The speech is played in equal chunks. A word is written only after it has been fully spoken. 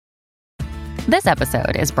This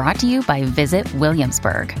episode is brought to you by Visit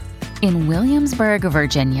Williamsburg. In Williamsburg,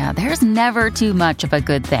 Virginia, there's never too much of a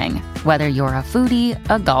good thing. Whether you're a foodie,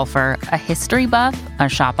 a golfer, a history buff, a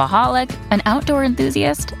shopaholic, an outdoor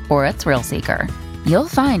enthusiast, or a thrill seeker, you'll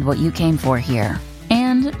find what you came for here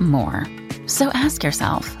and more. So ask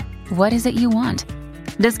yourself, what is it you want?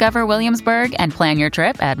 Discover Williamsburg and plan your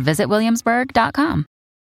trip at visitwilliamsburg.com.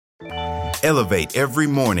 Elevate every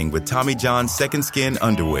morning with Tommy John's Second Skin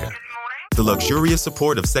underwear. The luxurious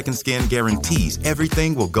support of Second Skin guarantees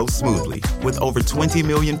everything will go smoothly. With over 20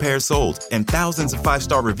 million pairs sold and thousands of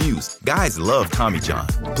 5-star reviews, guys love Tommy John.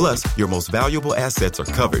 Plus, your most valuable assets are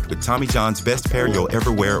covered with Tommy John's best pair you'll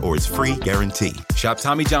ever wear or its free guarantee. Shop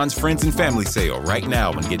Tommy John's Friends and Family Sale right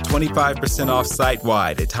now and get 25% off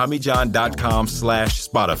site-wide at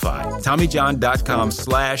TommyJohn.com/Spotify.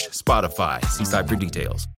 TommyJohn.com/Spotify. See site for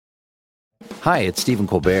details. Hi, it's Stephen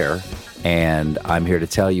Colbert, and I'm here to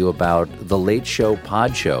tell you about The Late Show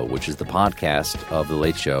Pod Show, which is the podcast of The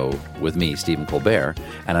Late Show with me, Stephen Colbert,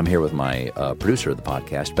 and I'm here with my producer of the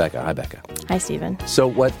podcast, Becca. Hi, Becca. Hi, Stephen. So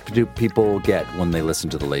what do people get when they listen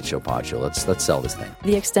to The Late Show Pod Show? Let's sell this thing.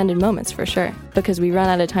 The extended moments, for sure, because we run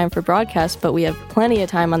out of time for broadcast, but we have plenty of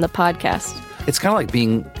time on the podcast. It's kind of like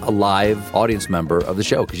being a live audience member of the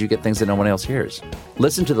show because you get things that no one else hears.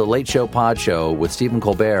 Listen to The Late Show Pod Show with Stephen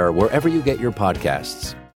Colbert wherever you get your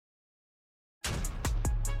podcasts.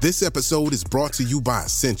 This episode is brought to you by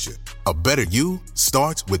Essentia. A better you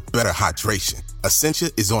starts with better hydration.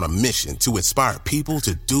 Essentia is on a mission to inspire people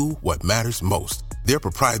to do what matters most. Their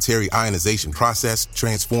proprietary ionization process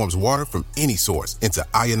transforms water from any source into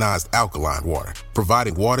ionized alkaline water,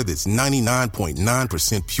 providing water that's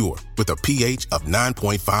 99.9% pure with a pH of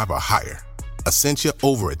 9.5 or higher. Essentia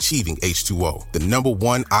overachieving H2O, the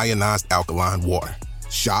 #1 ionized alkaline water.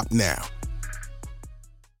 Shop now.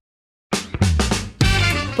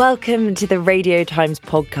 Welcome to the Radio Times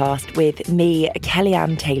podcast with me,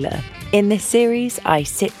 Kellyanne Taylor. In this series, I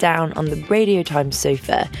sit down on the Radio Times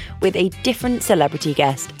sofa with a different celebrity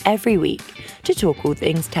guest every week to talk all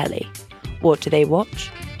things telly. What do they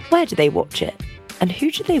watch? Where do they watch it? And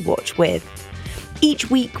who do they watch with? Each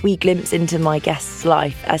week, we glimpse into my guest's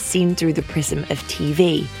life as seen through the prism of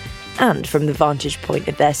TV and from the vantage point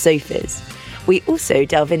of their sofas. We also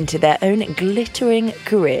delve into their own glittering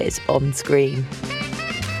careers on screen.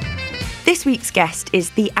 This week's guest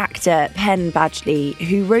is the actor Penn Badgley,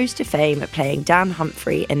 who rose to fame playing Dan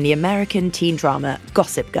Humphrey in the American teen drama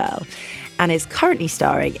Gossip Girl, and is currently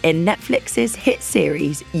starring in Netflix's hit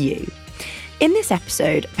series You. In this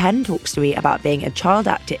episode, Penn talks to me about being a child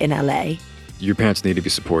actor in LA. Your parents need to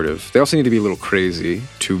be supportive. They also need to be a little crazy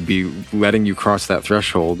to be letting you cross that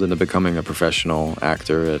threshold into becoming a professional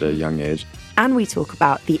actor at a young age. And we talk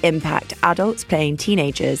about the impact adults playing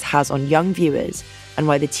teenagers has on young viewers, and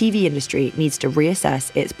why the TV industry needs to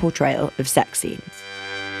reassess its portrayal of sex scenes.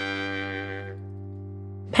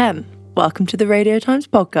 Penn, welcome to the Radio Times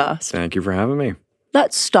podcast. Thank you for having me.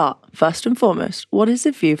 Let's start, first and foremost. What is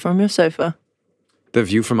the view from your sofa? The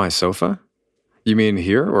view from my sofa? You mean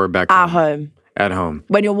here or back At home? home. At home.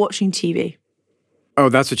 When you're watching TV. Oh,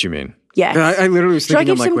 that's what you mean? Yes. I literally was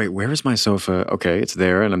thinking, give wait, where is my sofa? Okay, it's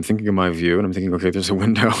there, and I'm thinking of my view, and I'm thinking, okay, there's a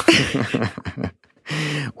window.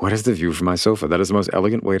 What is the view from my sofa? That is the most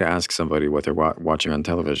elegant way to ask somebody what they're watching on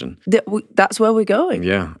television. That's where we're going.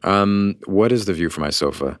 Yeah. What is the view from my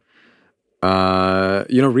sofa?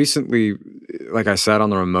 Recently, I sat on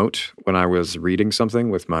the remote when I was reading something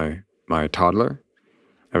with my toddler.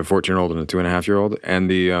 I have a 14-year-old and a 2.5-year-old,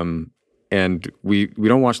 and we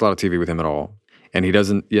don't watch a lot of TV with him at all, and he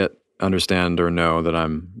doesn't yet understand or know that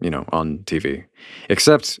I'm on TV.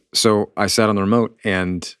 Except, so I sat on the remote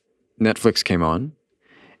and Netflix came on,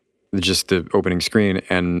 just the opening screen,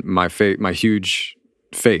 and my huge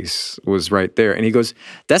face was right there, and he goes,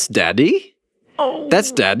 "That's Daddy." Oh, that's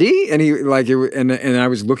Daddy, and he and I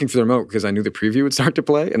was looking for the remote because I knew the preview would start to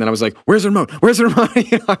play, and then I was like, "Where's the remote? Where's the remote?"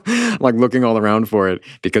 I'm looking all around for it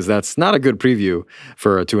because that's not a good preview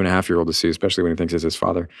for a 2.5-year-old to see, especially when he thinks it's his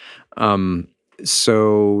father.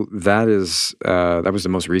 So that was the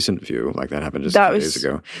most recent view. That happened just a few days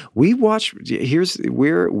ago. We watched. Here's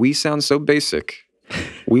where we sound so basic.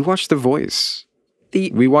 We watched The Voice.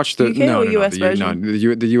 We watched the UK or US version? No,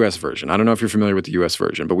 the US version. I don't know if you're familiar with the US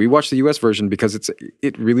version, but we watched the US version because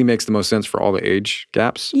it really makes the most sense for all the age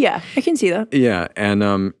gaps. Yeah, I can see that. Yeah,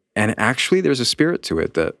 and actually, there's a spirit to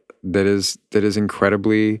it that is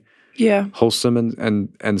incredibly wholesome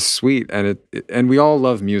and sweet, and we all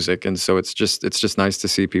love music, and so it's just nice to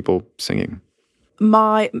see people singing.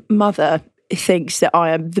 My mother thinks that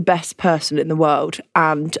I am the best person in the world,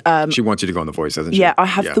 and she wants you to go on The Voice, doesn't she? Yeah, I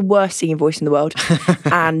have the worst singing voice in the world.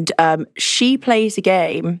 And she plays a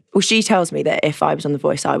game. Well, she tells me that if I was on The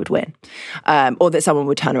Voice, I would win, or that someone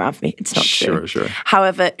would turn around for me. It's not true. Sure.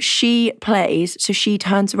 However, she plays, so she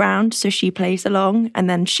turns around, so she plays along, and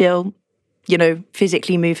then she'll,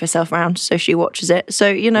 physically move herself around, so she watches it.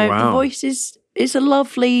 So, Wow. The Voice is a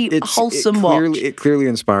lovely, wholesome watch. It clearly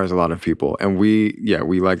inspires a lot of people, and we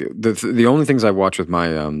like it. The only things I watch with my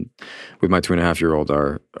 2.5-year-old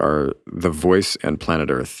are The Voice and Planet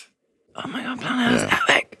Earth. Oh my God, Planet Earth,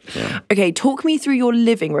 epic. Yeah. Okay, talk me through your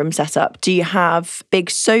living room setup. Do you have big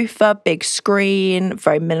sofa, big screen,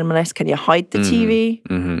 very minimalist? Can you hide the TV?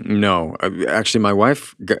 Mm-hmm. No, actually, my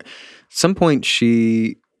wife. At some point,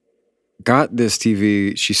 she got this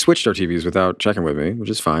TV. She switched our TVs without checking with me, which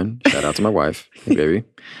is fine. Shout out to my wife. Hey, baby.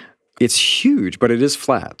 It's huge, but it is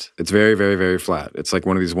flat. It's very, very, very flat. It's like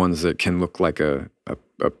one of these ones that can look like a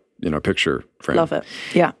picture frame. Love it.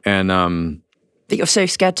 Yeah. And that you're so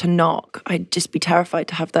scared to knock. I'd just be terrified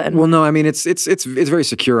to have that in. Well, no, I mean it's very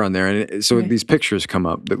secure on there, and so these pictures come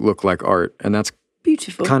up that look like art, and that's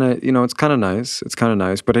beautiful. Kind of, it's kind of nice. It's kind of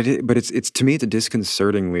nice, but it's to me, it's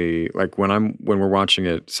disconcertingly, like when we're watching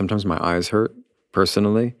it, sometimes my eyes hurt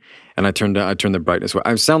personally, and I turn the brightness.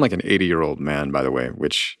 I sound like an 80-year-old man, by the way,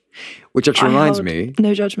 which actually reminds me.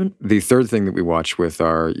 No judgment. The third thing that we watch with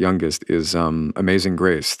our youngest is Amazing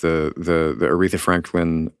Grace, the Aretha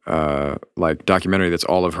Franklin like documentary that's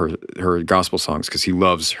all of her gospel songs, because he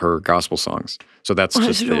loves her gospel songs. So that's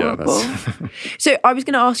just that's. So I was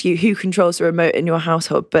going to ask you who controls the remote in your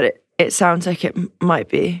household, but it sounds like it might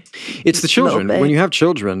be. It's the children. When you have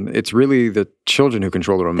children, it's really the children who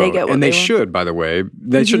control the remote, they get what and they want. should. By the way,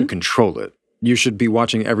 they shouldn't control it. You should be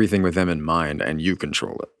watching everything with them in mind, and you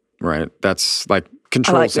control it. Right? That's like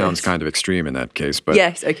control sounds kind of extreme in that case, but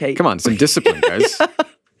yes, okay. Come on, some discipline, guys.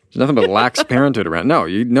 There's nothing but lax parenthood around.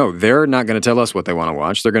 No, they're not going to tell us what they want to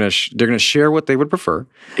watch. They're going to share what they would prefer,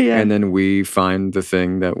 and then we find the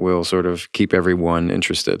thing that will sort of keep everyone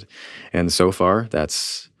interested. And so far,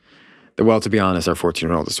 well, to be honest, our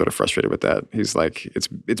 14-year-old is sort of frustrated with that. He's like,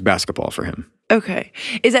 it's basketball for him. Okay.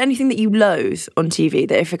 Is there anything that you loathe on TV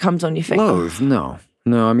that if it comes on you think? Loathe?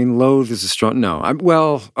 No, I mean, loathe is a strong... No.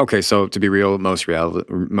 Okay, so to be real, most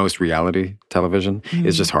reality television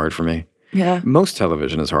is just hard for me. Yeah. Most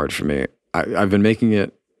television is hard for me. I've been making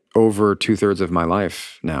it over 2/3 of my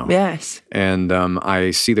life now. Yes. And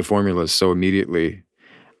I see the formulas so immediately.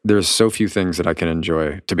 There's so few things that I can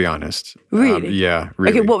enjoy, to be honest. Really? Yeah,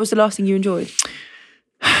 really. Okay, what was the last thing you enjoyed?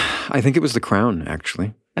 I think it was The Crown,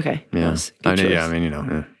 actually. Okay. Yeah. Good choice. Yeah, I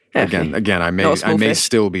mean, Okay. Again, I may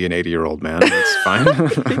still be an 80-year-old man. It's fine.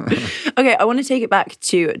 Okay, I want to take it back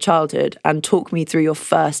to childhood and talk me through your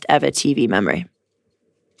first ever TV memory.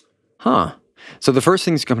 Huh. So the first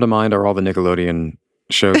things that come to mind are all the Nickelodeon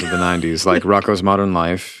shows of the 90s, like Rocko's Modern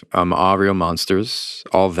Life, Ah Real Monsters,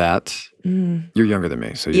 all that. You're younger than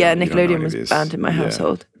me, so Nickelodeon was banned in my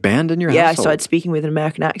household. Banned in your household? Yeah, I started speaking with an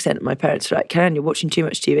American accent. My parents were like, "Karen, you're watching too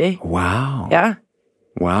much TV." Wow. Yeah.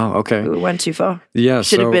 Wow. Okay. We went too far. Yeah.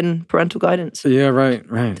 Should have been parental guidance. Yeah. Right.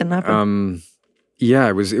 Didn't happen. Yeah.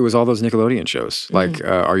 It was all those Nickelodeon shows, like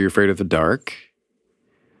Are You Afraid of the Dark?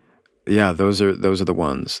 Yeah. Those are the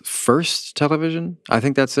ones. First television. I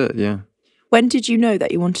think that's it. Yeah. When did you know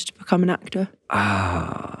that you wanted to become an actor?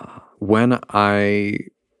 When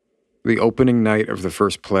the opening night of the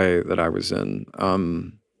first play that I was in,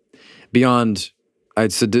 beyond, I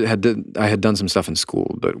had done some stuff in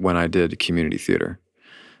school, but when I did community theater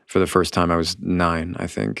for the first time, I was 9, I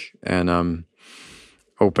think. And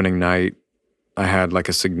opening night, I had like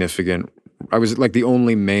I was like the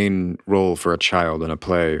only main role for a child in a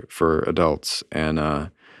play for adults. And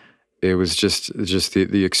it was just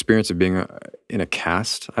the experience of being in a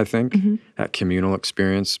cast, I think, that communal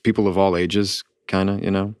experience, people of all ages, kind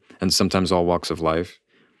of, and sometimes all walks of life.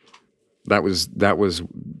 That was,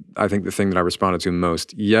 I think, the thing that I responded to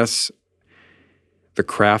most. Yes, the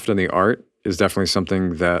craft and the art is definitely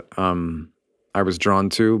something that I was drawn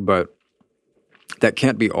to, but that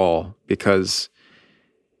can't be all, because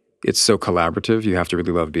it's so collaborative. You have to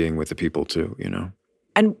really love being with the people too,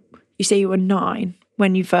 And you say you were 9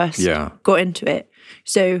 when you first got into it.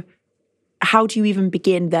 So how do you even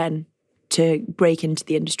begin then to break into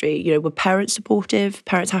the industry? You know, were parents supportive?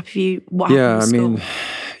 Parents happy for you? What happened in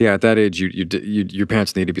school? At that age, your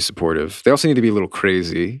parents need to be supportive. They also need to be a little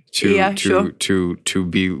crazy to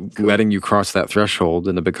be letting you cross that threshold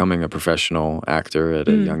into becoming a professional actor at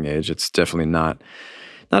a young age. It's definitely not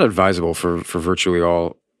advisable for virtually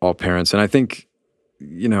all parents. And I think,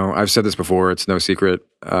 I've said this before, it's no secret.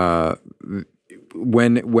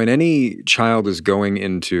 when any child is going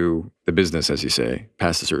into the business, as you say,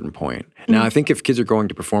 past a certain point. Now, I think if kids are going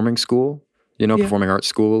to performing school, performing arts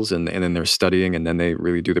schools, and then they're studying, and then they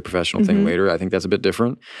really do the professional thing later, I think that's a bit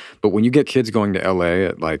different. But when you get kids going to LA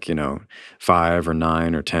at 5 or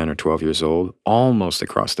 9 or 10 or 12 years old, almost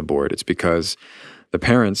across the board, it's because the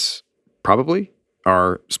parents probably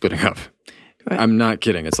are splitting up. Right. I'm not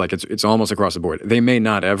kidding. It's it's almost across the board. They may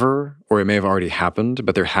not ever, or it may have already happened,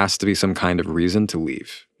 but there has to be some kind of reason to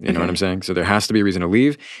leave. You know what I'm saying? So there has to be a reason to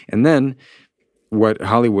leave. And then what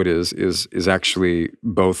Hollywood is actually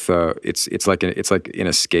both. It's like an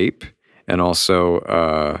escape, and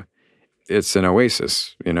also it's an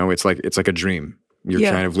oasis. It's like a dream.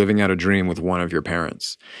 You're kind of living out a dream with one of your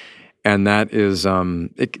parents, and that is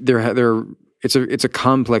It's a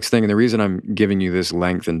complex thing, and the reason I'm giving you this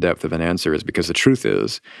length and depth of an answer is because the truth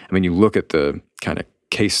is, you look at the kind of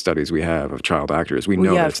case studies we have of child actors, we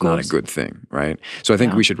know that it's not a good thing, right? So I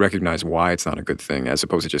think we should recognize why it's not a good thing, as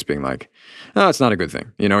opposed to just being like, oh, it's not a good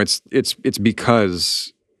thing. It's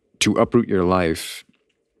because to uproot your life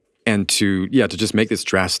and to just make this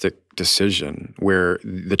drastic decision where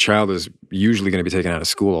the child is usually going to be taken out of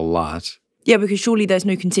school a lot. Yeah, because surely there's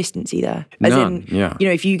no consistency there. None,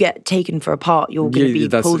 if you get taken for a part, you're going to be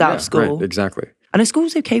pulled out of school. Right, exactly. And are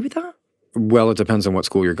schools okay with that? Well, it depends on what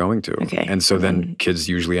school you're going to. Okay. And so then kids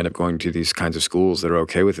usually end up going to these kinds of schools that are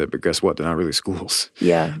okay with it, but guess what? They're not really schools.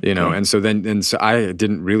 Yeah. And so I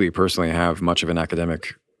didn't really personally have much of an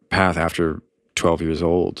academic path after 12 years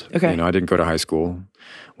old. Okay. I didn't go to high school.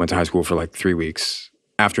 Went to high school for 3 weeks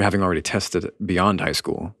after having already tested beyond high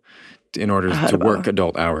school in order to work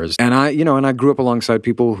adult hours. And I grew up alongside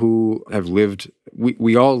people who have lived,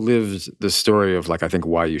 we all lived the story of I think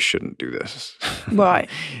why you shouldn't do this. Right.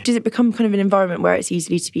 Does it become kind of an environment where it's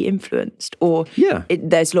easily to be influenced, or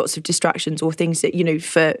there's lots of distractions or things that,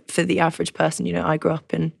 for the average person, I grew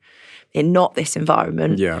up in not this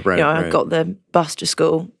environment. Yeah, right. I got the bus to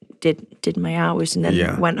school, did my hours, and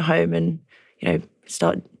then went home and,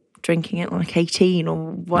 started drinking at 18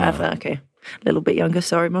 or whatever. Yeah. Okay. A little bit younger,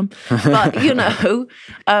 sorry, Mum. But,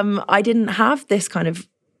 I didn't have this kind of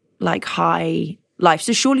high life.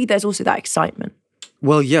 So surely there's also that excitement.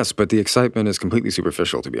 Well, yes, but the excitement is completely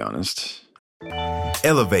superficial, to be honest.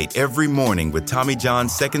 Elevate every morning with Tommy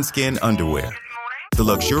John's Second Skin underwear. The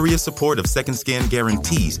luxurious support of Second Skin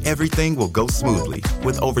guarantees everything will go smoothly.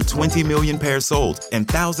 With over 20 million pairs sold and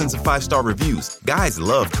thousands of 5-star reviews, guys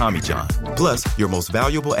love Tommy John. Plus, your most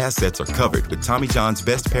valuable assets are covered with Tommy John's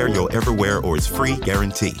best pair you'll ever wear or its free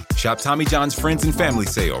guarantee. Shop Tommy John's Friends and Family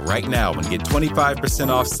Sale right now and get 25%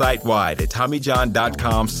 off site-wide at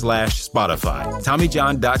TommyJohn.com/Spotify.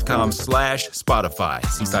 TommyJohn.com/Spotify.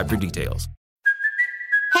 See site for details.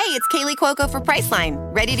 Hey, it's Kaylee Cuoco for Priceline.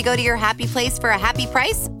 Ready to go to your happy place for a happy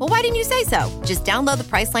price? Well, why didn't you say so? Just download the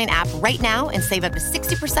Priceline app right now and save up to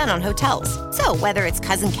 60% on hotels. So whether it's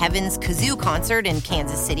Cousin Kevin's Kazoo Concert in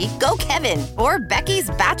Kansas City, go Kevin, or Becky's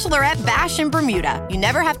Bachelorette Bash in Bermuda, you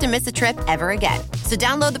never have to miss a trip ever again. So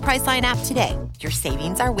download the Priceline app today. Your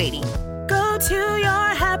savings are waiting. Go to your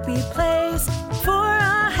happy place for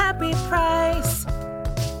a happy price.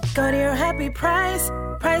 Go to your happy price,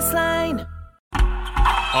 Priceline.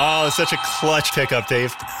 Oh, such a clutch pickup,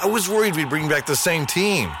 Dave. I was worried we'd bring back the same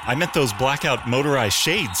team. I meant those blackout motorized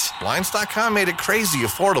shades. Blinds.com made it crazy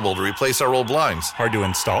affordable to replace our old blinds. Hard to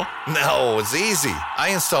install? No, it's easy.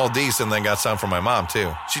 I installed these and then got some for my mom, too.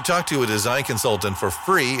 She talked to a design consultant for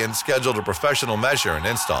free and scheduled a professional measure and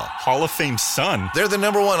install. Hall of Fame son. They're the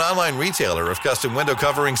 #1 online retailer of custom window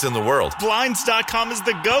coverings in the world. Blinds.com is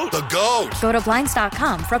the GOAT. The GOAT. Go to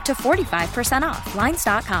Blinds.com for up to 45% off.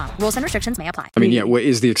 Blinds.com. Rules and restrictions may apply. What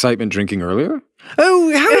is the excitement drinking earlier?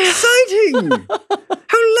 Oh, how exciting!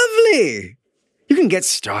 How lovely! You can get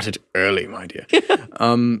started early, my dear.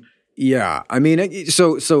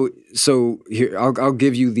 So here I'll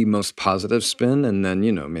give you the most positive spin, and then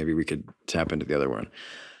maybe we could tap into the other one.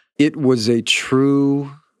 It was a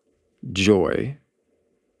true joy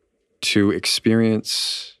to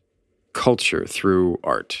experience culture through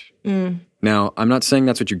art. Now, I'm not saying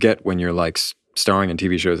that's what you get when you're starring in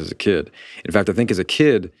TV shows as a kid. In fact, I think as a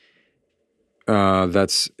kid, and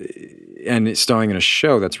starring in a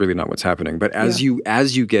show, that's really not what's happening. But as you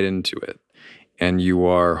get into it, and you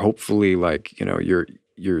are hopefully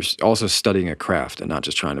you're also studying a craft and not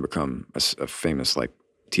just trying to become a famous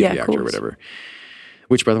TV actor or whatever.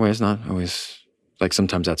 Which, by the way, is not always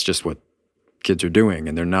sometimes that's just what kids are doing,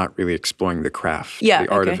 and they're not really exploring the craft, the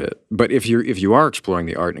art of it. But if you are exploring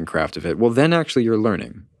the art and craft of it, well, then actually you're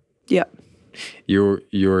learning. Yeah.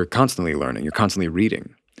 You're constantly learning. You're constantly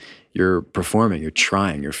reading. you're performing, you're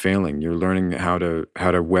trying, you're failing, you're learning how to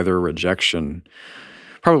weather rejection.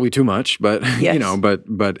 Probably too much, but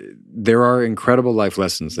but there are incredible life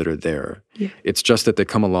lessons that are there. Yeah. It's just that they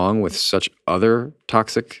come along with such other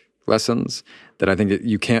toxic lessons that I think that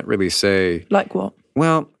you can't really say. Like what?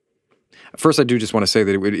 Well, first I do just want to say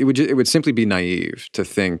that it would simply be naive to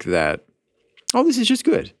think that, oh, this is just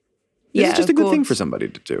good. This is just a good thing for somebody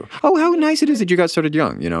to do. Oh, how nice it is that you got started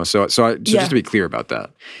young, So just to be clear about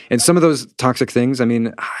that. And some of those toxic things, I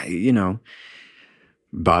mean,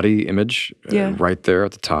 body image right there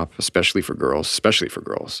at the top, especially for girls.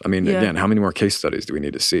 I mean, again, how many more case studies do we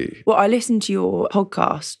need to see? Well, I listened to your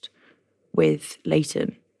podcast with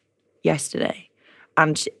Leighton yesterday.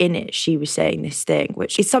 And in it, she was saying this thing,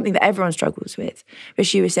 which is something that everyone struggles with. But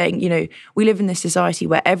she was saying, we live in this society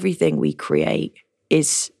where everything we create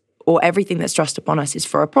is, or everything that's thrust upon us is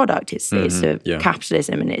for a product. It's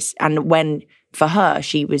capitalism, and when for her,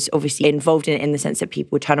 she was obviously involved in it in the sense that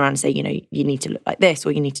people would turn around and say, you need to look like this,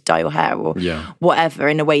 or you need to dye your hair, or whatever,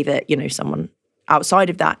 in a way that someone outside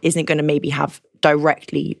of that isn't going to maybe have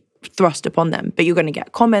directly thrust upon them. But you're going to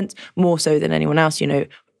get comments more so than anyone else.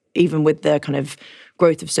 Even with the kind of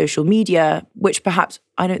growth of social media, which perhaps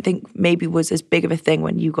I don't think maybe was as big of a thing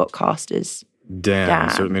when you got cast as Dan.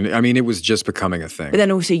 Certainly. I mean, it was just becoming a thing. But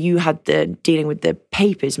then also you had the dealing with the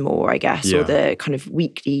papers more, I guess, or the kind of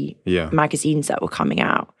weekly magazines that were coming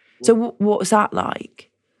out. So what was that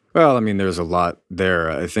like? Well, I mean, there's a lot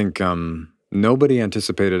there. I think nobody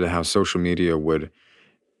anticipated how social media would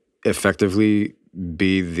effectively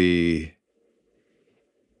be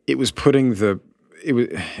it was putting the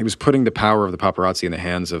power of the paparazzi in the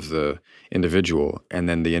hands of the individual, and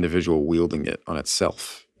then the individual wielding it on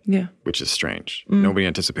itself. Yeah. Which is strange. Nobody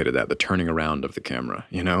anticipated that, the turning around of the camera,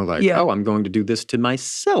 oh, I'm going to do this to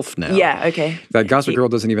myself now. Yeah, okay. That Gossip Girl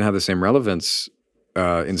doesn't even have the same relevance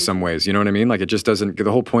in some ways, you know what I mean? Like, it just doesn't,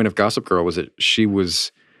 the whole point of Gossip Girl was that she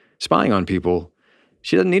was spying on people.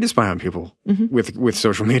 She doesn't need to spy on people with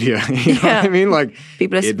social media. You know what I mean? Like,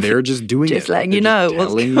 people are they're just doing just it. Letting they're you know.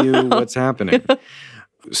 Telling you what's happening.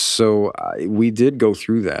 So we did go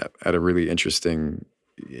through that at a really interesting,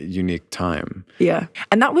 unique time. Yeah.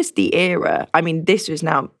 And that was the era. I mean, this was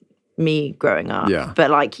now me growing up. Yeah. But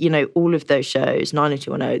all of those shows,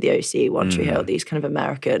 90210, The OC, One Tree Hill, these kind of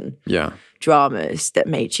American dramas that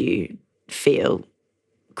made you feel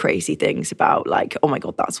crazy things about oh my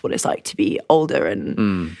God, that's what it's like to be older,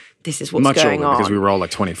 and this is what's much going older, on. Because we were all like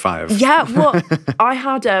 25. Yeah, well, I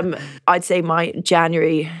had, I'd say my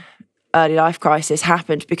January early life crisis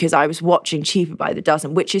happened because I was watching Cheaper by the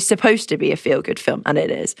Dozen, which is supposed to be a feel-good film, and it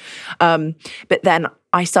is. But then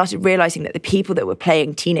I started realizing that the people that were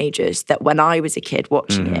playing teenagers, that when I was a kid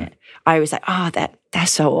watching it, I was like, they're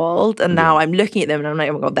so old. And now I'm looking at them and I'm like,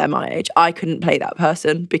 oh my God, they're my age. I couldn't play that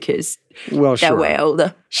person because they're way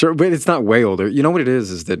older. Sure, but it's not way older. You know what it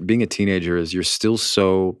is that being a teenager is you're still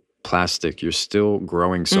so plastic. You're still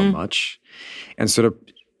growing so much. And sort of,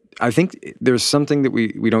 I think there's something that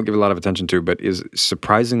we don't give a lot of attention to, but is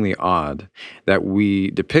surprisingly odd, that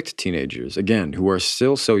we depict teenagers, again, who are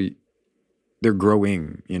still they're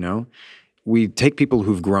growing, We take people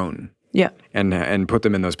who've grown. Yeah. And put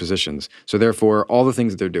them in those positions. So therefore, all the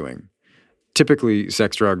things that they're doing, typically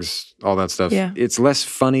sex, drugs, all that stuff, it's less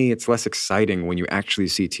funny, it's less exciting when you actually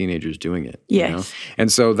see teenagers doing it. Yes.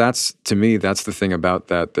 And so to me, that's the thing about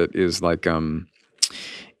that is like,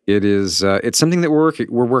 it's something that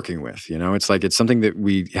we're working with, It's something that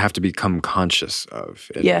we have to become conscious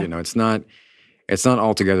of. It's not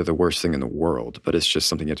altogether the worst thing in the world, but it's just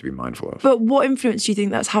something you have to be mindful of. But what influence do you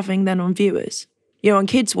think that's having then on viewers? On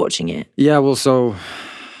kids watching it? Yeah, well, so...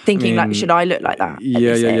 Thinking, should I look like that?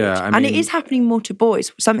 Yeah. And it is happening more to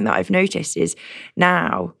boys. Something that I've noticed is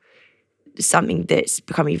now something that's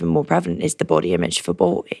become even more prevalent is the body image for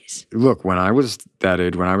boys. Look, when I was that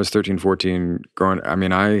age, when I was 13, 14,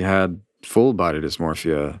 I had full body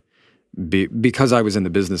dysmorphia because I was in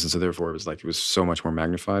the business, and so therefore it was so much more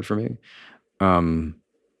magnified for me. And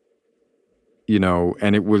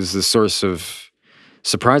it was the source of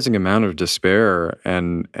surprising amount of despair,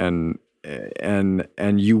 and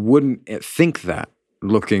you wouldn't think that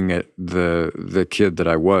looking at the kid that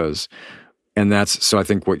I was, and so I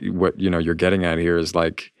think what you're getting at here is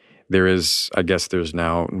there's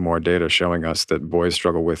now more data showing us that boys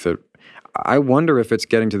struggle with it. I wonder if it's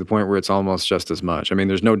getting to the point where it's almost just as much. I mean,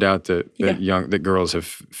 there's no doubt that girls have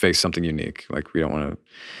faced something unique. Like, we don't want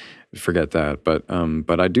to forget that, but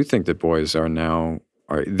I do think that boys are now.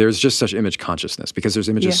 There's just such image consciousness because there's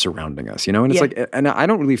images surrounding us, and it's and I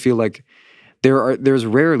don't really feel like There's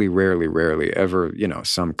rarely ever,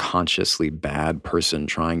 some consciously bad person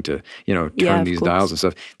trying to, turn these dials and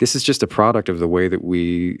stuff. This is just a product of the way that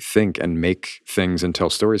we think and make things and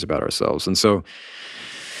tell stories about ourselves. And so,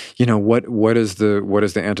 what is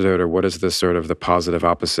the antidote, or what is the sort of the positive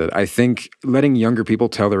opposite? I think letting younger people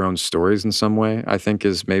tell their own stories in some way, I think,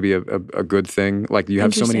 is maybe a good thing. Like, you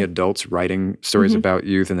have so many adults writing stories about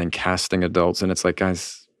youth and then casting adults, and it's like,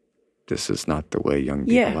 guys, this is not the way young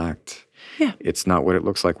people act. Yeah. It's not what it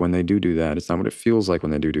looks like when they do that. It's not what it feels like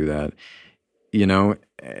when they do that.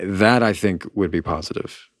 That I think would be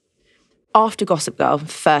positive. After Gossip Girl,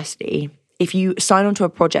 firstly, if you sign onto a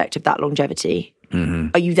project of that longevity,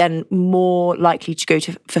 are you then more likely to go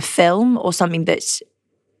for film, or something that's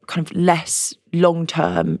kind of less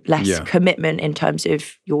long-term, less commitment in terms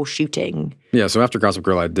of your shooting? Yeah, so after Gossip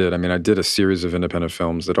Girl, I did a series of independent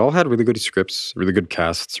films that all had really good scripts, really good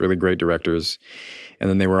casts, really great directors, and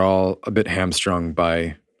then they were all a bit hamstrung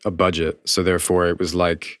by a budget. So therefore, it was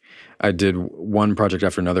like I did one project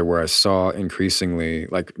after another where I saw increasingly,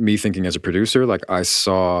 like, me thinking as a producer, like, I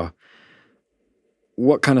saw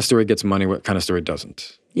what kind of story gets money, what kind of story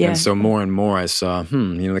doesn't. Yeah. And so more and more I saw,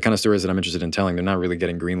 the kind of stories that I'm interested in telling, they're not really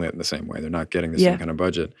getting greenlit in the same way. They're not getting the same kind of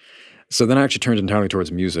budget. So then I actually turned entirely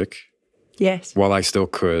towards music. Yes. While I still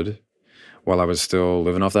could, while I was still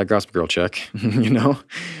living off that Gossip Girl check,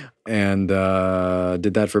 and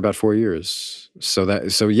did that for about 4 years. So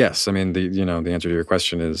yes, I mean, the answer to your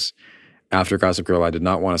question is, after Gossip Girl, I did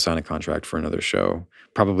not want to sign a contract for another show,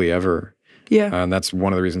 probably ever. Yeah, and that's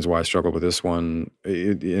one of the reasons why I struggled with this one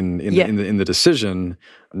in the decision,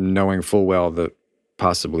 knowing full well that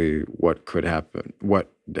possibly what could happen,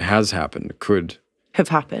 what has happened, could have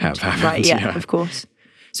happened. Right? Yeah, of course.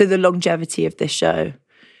 So the longevity of this show,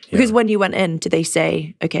 because when you went in, did they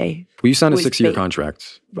say, okay? Well, you signed a 6-year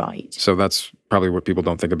contract, right? So that's probably what people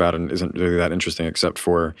don't think about, and isn't really that interesting, except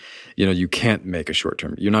for, you can't make a short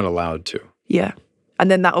term. You're not allowed to. Yeah. And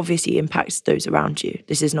then that obviously impacts those around you.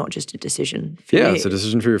 This is not just a decision for you. Yeah, it's a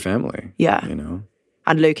decision for your family. Yeah.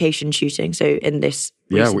 And location shooting. So in this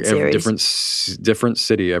recent series. We have different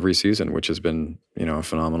city every season, which has been,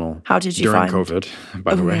 phenomenal. How did you during find? COVID,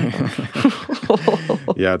 by the way.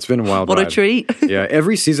 Yeah, it's been a wild ride. What a treat. Yeah,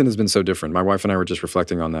 every season has been so different. My wife and I were just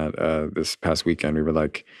reflecting on that this past weekend. We were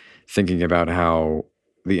like thinking about how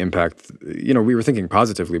the impact, we were thinking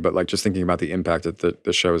positively, but like just thinking about the impact that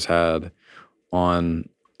the show's had on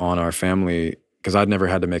our family, because I'd never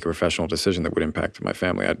had to make a professional decision that would impact my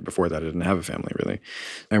family. Before that, I didn't have a family, really.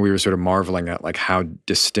 And we were sort of marveling at like how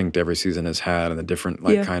distinct every season has had, and the different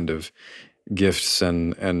kind of gifts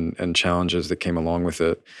and challenges that came along with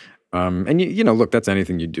it. And look, that's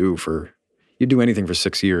anything you do anything for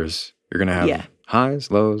 6 years. You're going to have highs,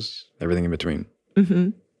 lows, everything in between.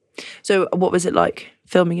 Mm-hmm. So what was it like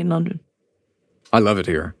filming in London? I love it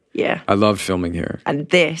here. Yeah. I love filming here. And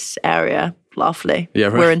this area, lovely. Yeah,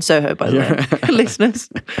 we're in Soho, by the way. Listeners,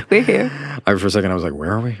 we're here. For a second, I was like,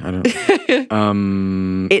 where are we? I don't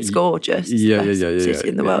know. It's gorgeous. Yeah. City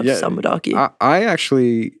in the world, some would argue.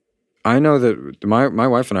 I know that my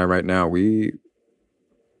wife and I right now, we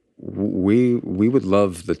would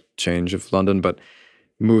love the change of London, but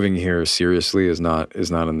moving here seriously is not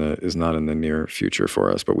in the near future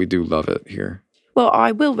for us, but we do love it here. Well,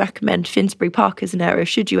 I will recommend Finsbury Park as an area,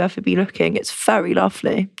 should you ever be looking. It's very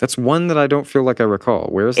lovely. That's one that I don't feel like I recall.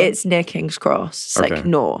 Where is it? It's near King's Cross. It's like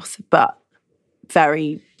north, but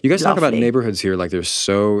very You guys lovely. Talk about neighborhoods here like They've got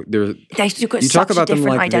you such talk about a them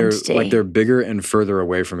different like identity. they're bigger and further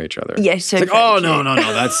away from each other. Yeah, so it's like, oh no,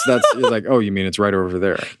 that's it's like, oh, you mean it's right over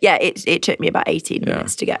there? Yeah, it took me about 18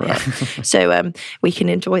 minutes to get here, so we can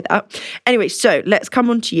enjoy that. Anyway, so let's come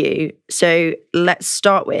on to you. So let's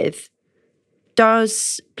start with: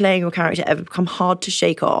 does playing your character ever become hard to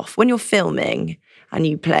shake off when you're filming and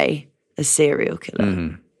you play a serial killer?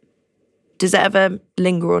 Mm-hmm. Does it ever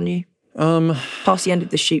linger on you? Past the end of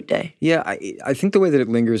the shoot day? Yeah, I think the way that it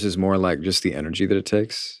lingers is more like just the energy that it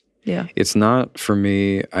takes. Yeah. It's not, for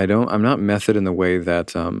me, I'm not method in the way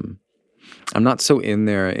that, I'm not so in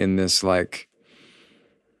there in this, like,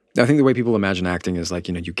 I think the way people imagine acting is like,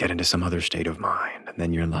 you get into some other state of mind and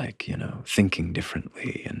then you're like, thinking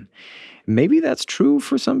differently. And maybe that's true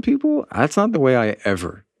for some people. That's not the way I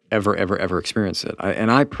ever experience it.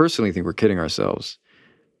 And I personally think we're kidding ourselves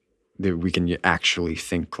that we can actually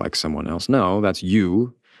think like someone else. No, that's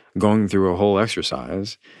you going through a whole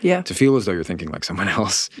exercise to feel as though you're thinking like someone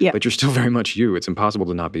else. Yeah. But you're still very much you. It's impossible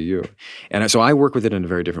to not be you. And so I work with it in a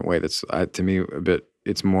very different way. That's, to me, a bit,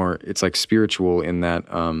 it's like spiritual in that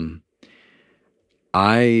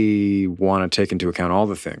I want to take into account all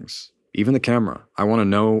the things even the camera. I want to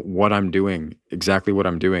know what I'm doing, exactly what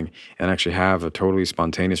I'm doing, and actually have a totally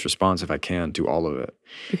spontaneous response if I can to all of it.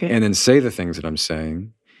 Okay. And then say the things that I'm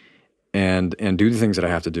saying and do the things that I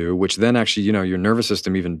have to do, which then actually, your nervous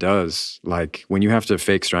system even does. Like when you have to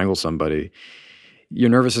fake strangle somebody, your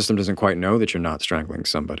nervous system doesn't quite know that you're not strangling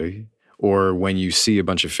somebody. Or when you see a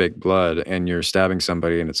bunch of fake blood and you're stabbing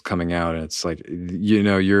somebody and it's coming out and it's like,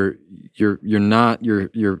 you're not,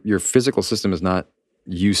 your physical system is not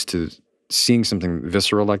used to seeing something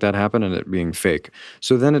visceral like that happen and it being fake.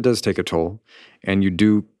 So then it does take a toll, and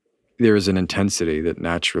there is an intensity that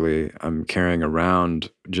naturally I'm carrying around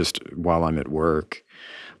just while I'm at work.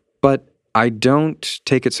 But I don't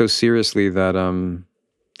take it so seriously that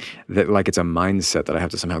like it's a mindset that I have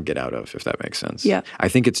to somehow get out of, if that makes sense. Yeah. I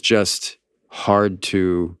think it's just hard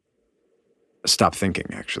to stop thinking,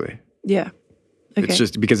 actually. Yeah. Okay. It's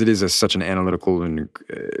just because it is such an analytical and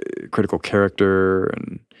critical character,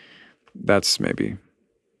 and that's maybe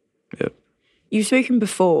it. You've spoken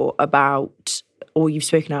before about, or you've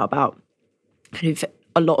spoken out about kind of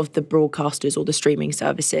a lot of the broadcasters or the streaming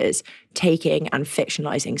services taking and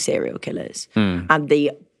fictionalizing serial killers and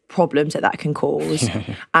the problems that can cause.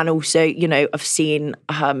 And also, I've seen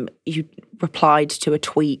you replied to a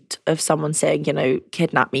tweet of someone saying,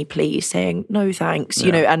 kidnap me, please, saying, no, thanks,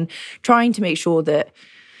 and trying to make sure that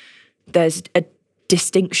there's a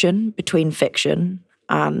distinction between fiction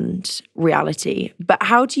and reality. But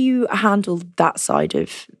how do you handle that side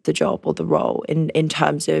of the job or the role in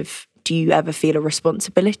terms of, do you ever feel a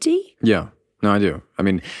responsibility? Yeah, no, I do. I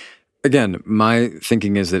mean, again, my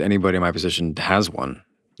thinking is that anybody in my position has one.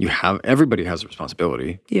 Everybody has a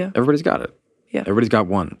responsibility. Yeah. Everybody's got it. Yeah. Everybody's got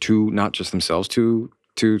one, to not just themselves, to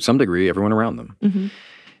some degree, everyone around them. Mm-hmm.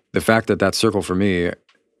 The fact that circle for me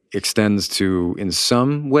extends to, in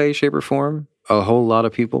some way, shape, or form, a whole lot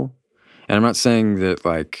of people. And I'm not saying that,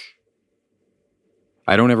 like,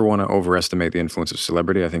 I don't ever want to overestimate the influence of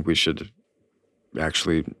celebrity. I think we should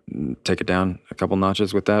actually take it down a couple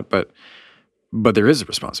notches with that. But there is a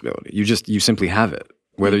responsibility. You simply have it.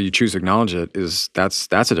 Whether you choose to acknowledge it that's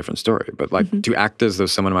a different story. But like to act as though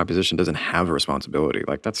someone in my position doesn't have a responsibility,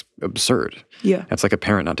 like that's absurd. Yeah. That's like a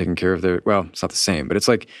parent not taking care of it's not the same, but it's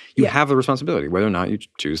like you have a responsibility, whether or not you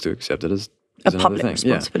choose to accept it as a public thing.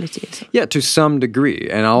 responsibility. Yeah, to some degree.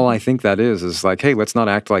 And all I think that is like, hey, let's not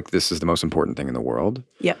act like this is the most important thing in the world.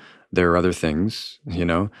 Yeah. There are other things,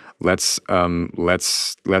 Let's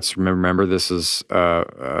remember this is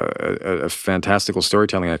a fantastical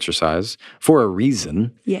storytelling exercise for a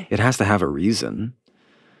reason. Yeah. It has to have a reason.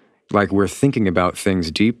 Like, we're thinking about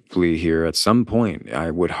things deeply here at some point, I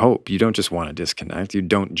would hope. You don't just want to disconnect. You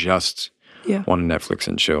don't just want to Netflix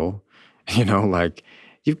and chill. Like,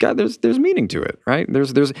 you've got, there's meaning to it, right?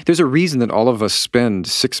 There's a reason that all of us spend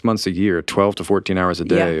 6 months a year, 12 to 14 hours a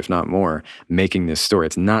day, if not more, making this story.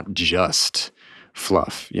 It's not just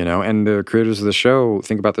fluff, And the creators of the show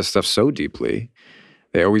think about this stuff so deeply.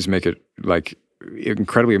 They always make it, like,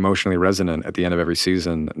 incredibly emotionally resonant at the end of every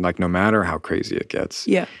season, like, no matter how crazy it gets.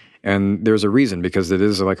 Yeah. And there's a reason, because it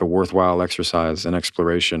is like a worthwhile exercise and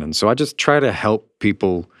exploration. And so I just try to help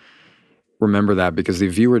people remember that, because the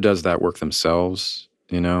viewer does that work themselves.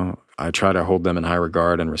 I try to hold them in high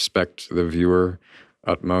regard and respect the viewer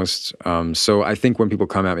utmost. So I think when people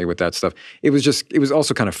come at me with that stuff, it was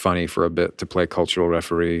also kind of funny for a bit to play cultural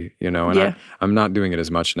referee, and I'm not doing it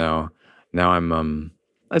as much now. Now I'm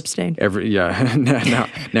abstain.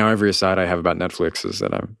 Now every aside I have about Netflix is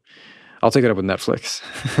that I'll take it up with Netflix.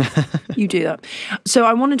 You do that. So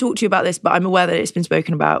I want to talk to you about this, but I'm aware that it's been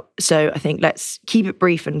spoken about. So I think let's keep it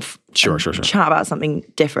brief and sure. Chat about something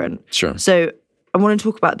different. Sure. So I want to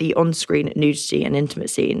talk about the on-screen nudity and intimate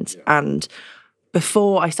scenes. And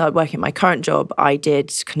before I started working at my current job, I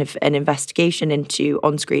did kind of an investigation into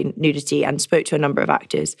on-screen nudity and spoke to a number of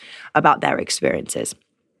actors about their experiences.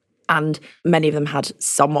 And many of them had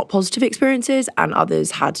somewhat positive experiences, and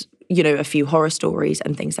others had, a few horror stories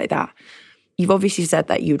and things like that. You've obviously said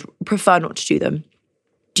that you'd prefer not to do them.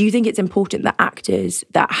 Do you think it's important that actors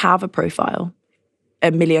that have a profile,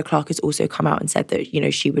 Emilia Clarke has also come out and said that,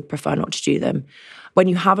 she would prefer not to do them. When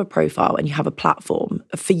you have a profile and you have a platform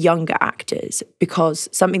for younger actors, because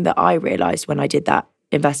something that I realised when I did that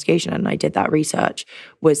investigation and I did that research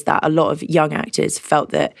was that a lot of young actors felt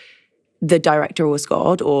that the director was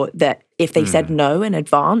God, or that if they said no in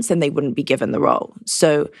advance, then they wouldn't be given the role.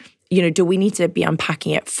 So, do we need to be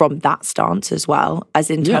unpacking it from that stance as well, as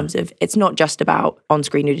in terms of it's not just about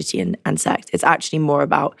on-screen nudity and sex, it's actually more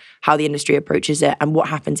about how the industry approaches it and what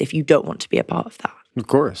happens if you don't want to be a part of that. Of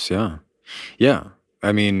course, yeah. Yeah.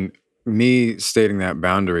 I mean, me stating that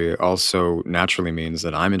boundary also naturally means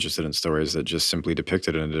that I'm interested in stories that just simply depict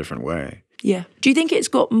it in a different way. Yeah. Do you think it's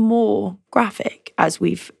got more graphic as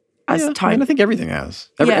time? I mean, I think everything has.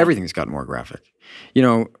 Everything's gotten more graphic. You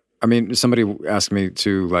know, I mean, somebody asked me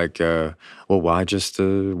to like, well, why just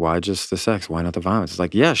the sex? Why not the violence? It's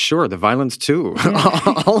like, yeah, sure, the violence too,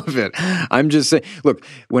 all of it. I'm just saying, look,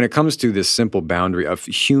 when it comes to this simple boundary of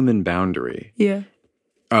human boundary,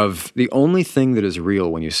 of the only thing that is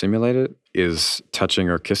real when you simulate it is touching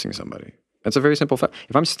or kissing somebody. That's a very simple fact.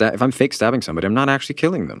 If I'm fake stabbing somebody, I'm not actually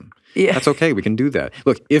killing them. Yeah, that's okay. We can do that.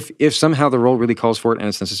 Look, if somehow the role really calls for it and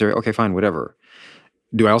it's necessary, okay, fine, whatever.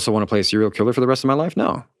 Do I also want to play a serial killer for the rest of my life?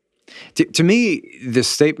 No. To me, this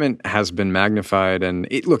statement has been magnified, and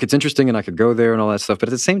it's interesting, and I could go there and all that stuff, but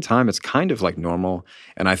at the same time, it's kind of like normal,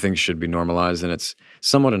 and I think should be normalized, and it's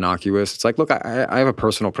somewhat innocuous. It's like, look, I have a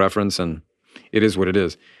personal preference, and it is what it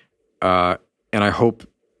is. And I hope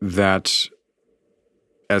that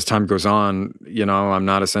as time goes on, you know, I'm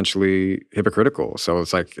not essentially hypocritical. So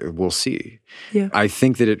it's like, we'll see. Yeah. I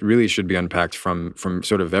think that it really should be unpacked from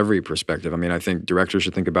sort of every perspective. I mean, I think directors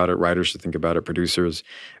should think about it, writers should think about it, producers,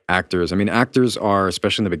 actors. I mean, actors are,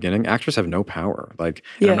 especially in the beginning, actors have no power. Like,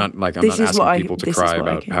 I'm not asking people to cry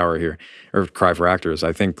about power here or cry for actors.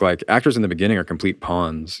 I think like actors in the beginning are complete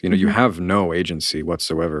pawns. You know, you have no agency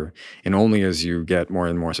whatsoever. And only as you get more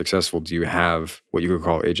and more successful do you have what you could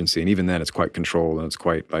call agency. And even then it's quite controlled and it's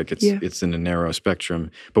quite like it's in a narrow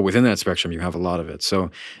spectrum. But within that spectrum, you have a lot of it.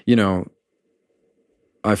 So, you know,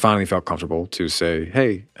 I finally felt comfortable to say,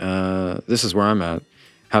 hey, this is where I'm at.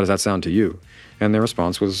 How does that sound to you? And their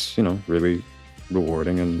response was, you know, really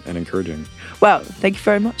rewarding and encouraging. Well, thank you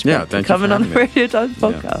very much for coming on the Radio Times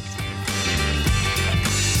podcast. Yeah.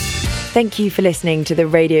 Thank you for listening to the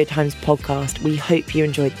Radio Times podcast. We hope you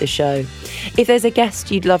enjoyed the show. If there's a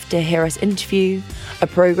guest you'd love to hear us interview, a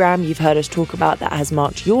programme you've heard us talk about that has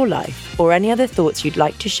marked your life, or any other thoughts you'd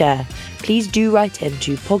like to share, please do write in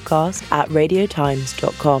to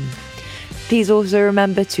podcast@radiotimes.com. Please also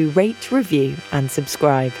remember to rate, review and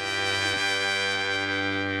subscribe.